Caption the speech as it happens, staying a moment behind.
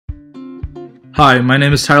Hi, my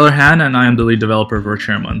name is Tyler Han and I am the lead developer for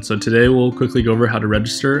ChairMUN. So today we'll quickly go over how to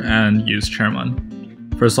register and use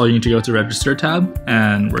ChairMUN. First of all, you need to go to Register tab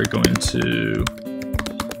and we're going to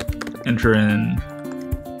enter in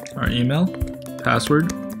our email, password,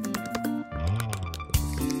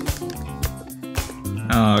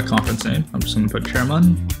 conference name. I'm just going to put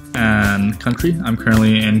ChairMUN, and country. I'm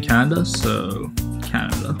currently in Canada, so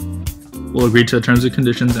Canada. We'll agree to the terms and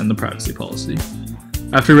conditions and the privacy policy.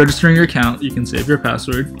 After registering your account, you can save your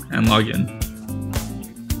password and log in.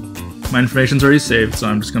 My information's already saved, so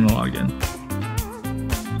I'm just going to log in.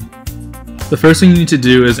 The first thing you need to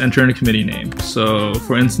do is enter in a committee name. So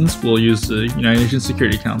for instance, we'll use the United Nations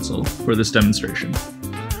Security Council for this demonstration.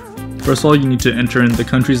 First of all, you need to enter in the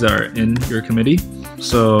countries that are in your committee.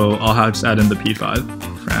 So I'll just add in the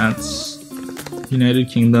P5, France, United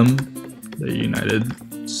Kingdom, the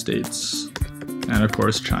United States, and of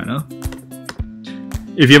course China.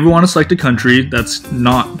 If you ever want to select a country that's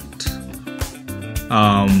not,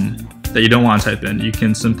 that you don't want to type in, you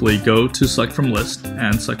can simply go to select from list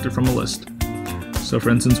and select it from a list. So for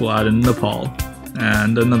instance, we'll add in Nepal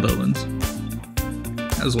and the Netherlands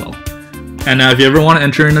as well. And now if you ever want to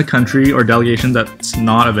enter in a country or delegation that's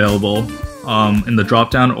not available in the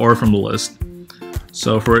drop-down or from the list.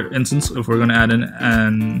 So for instance, if we're going to add in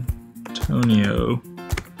Antonio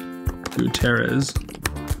Guterres,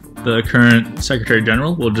 the current Secretary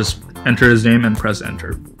General, we'll just enter his name and press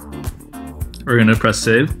enter. We're going to press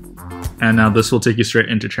save, and now this will take you straight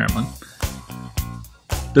into ChairMUN.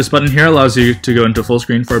 This button here allows you to go into full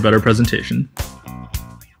screen for a better presentation.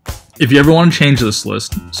 If you ever want to change this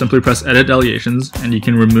list, simply press edit delegations and you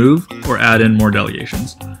can remove or add in more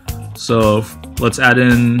delegations. So let's add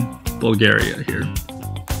in Bulgaria here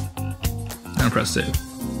and press save.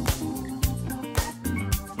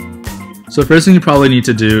 So first thing you probably need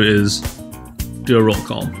to do is do a roll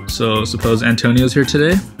call. So suppose Antonio's here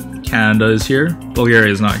today, Canada is here, Bulgaria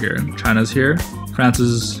is not here, China's here, France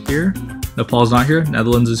is here, Nepal's not here,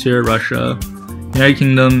 Netherlands is here, Russia, United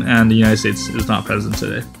Kingdom, and the United States is not present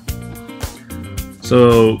today.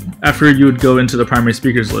 So after you would go into the primary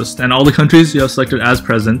speakers list, and all the countries you have selected as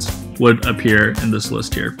present would appear in this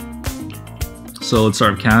list here. So let's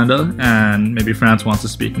start with Canada, and maybe France wants to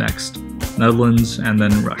speak next, Netherlands, and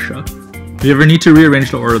then Russia. If you ever need to rearrange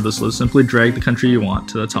the order of this list, simply drag the country you want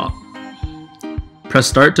to the top. Press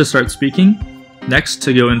start to start speaking, next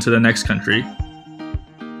to go into the next country,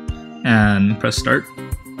 and press start.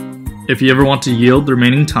 If you ever want to yield the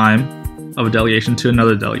remaining time of a delegation to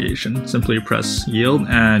another delegation, simply press yield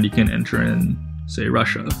and you can enter in, say,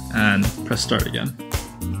 Russia, and press start again.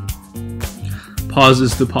 Pause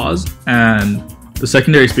is to pause, and the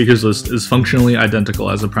secondary speakers list is functionally identical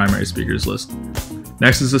as the primary speakers list.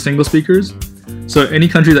 Next is the single speakers. So any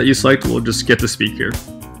country that you select will just get to speak here.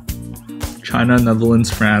 China, Netherlands,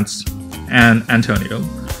 France, and Antonio.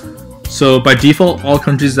 So by default, all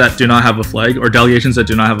countries that do not have a flag or delegations that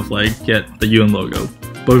do not have a flag get the UN logo.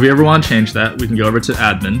 But if you ever want to change that, we can go over to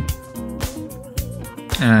admin.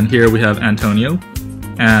 And here we have Antonio.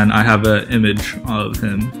 And I have an image of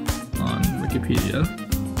him on Wikipedia.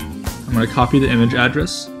 I'm going to copy the image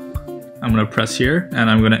address. I'm going to press here,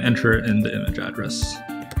 and I'm going to enter in the image address.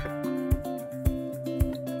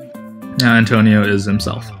 Now Antonio is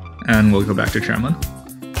himself, and we'll go back to ChairMUN.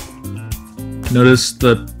 Notice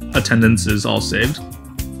the attendance is all saved,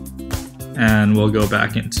 and we'll go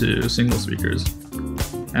back into single speakers.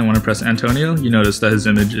 And when I press Antonio, you notice that his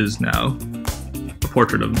image is now a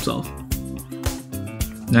portrait of himself.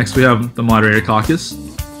 Next we have the moderator caucus.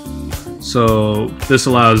 So this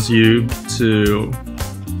allows you to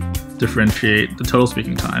differentiate the total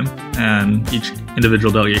speaking time and each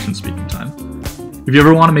individual delegation speaking time. If you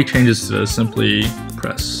ever want to make changes to this, simply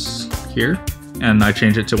press here and I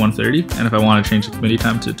change it to 1:30, and if I want to change the committee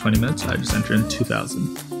time to 20 minutes, I just enter in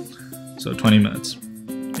 2000. So 20 minutes.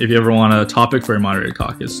 If you ever want a topic for a moderated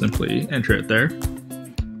caucus, simply enter it there,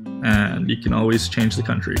 and you can always change the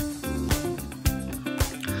country.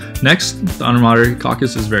 Next, the unmoderated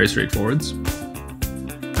caucus is very straightforward.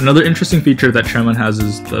 Another interesting feature that ChairMUN has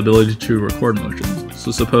is the ability to record motions. So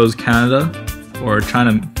suppose Canada or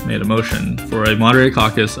China made a motion for a moderated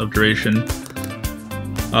caucus of duration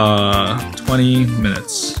 20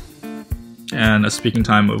 minutes and a speaking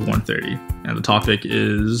time of 1:30. And the topic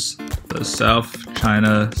is the South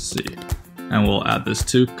China Sea. And we'll add this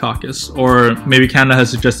to caucus. Or maybe Canada has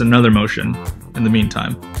suggested another motion in the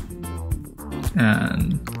meantime.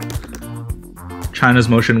 And China's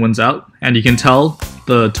motion wins out, and you can tell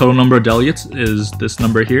the total number of delegates is this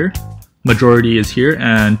number here, majority is here,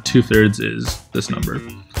 and 2/3 is this number.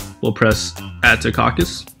 We'll press add to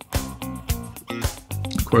caucus.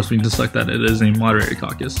 course, we need to select that it is a moderated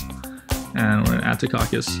caucus. And we're going to add to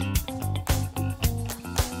caucus.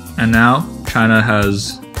 And now China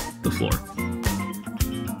has the floor.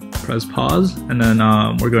 Press pause, and then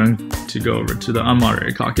we're going to go over to the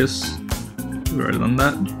unmoderated caucus. We've already done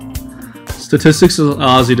that. Statistics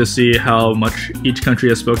allows you to see how much each country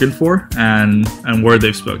has spoken for and where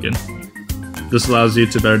they've spoken. This allows you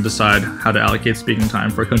to better decide how to allocate speaking time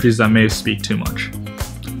for countries that may speak too much.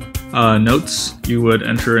 Notes, you would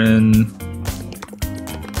enter in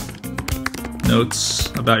notes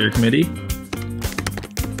about your committee.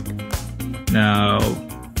 Now,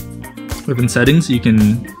 within settings, you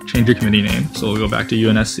can change your committee name. So we'll go back to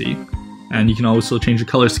UNSC, and you can also change the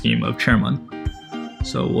color scheme of ChairMUN.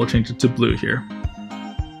 So we'll change it to blue here.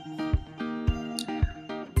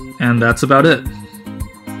 And that's about it.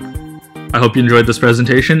 I hope you enjoyed this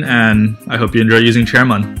presentation, and I hope you enjoy using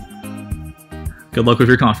ChairMUN. Good luck with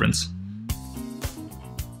your conference.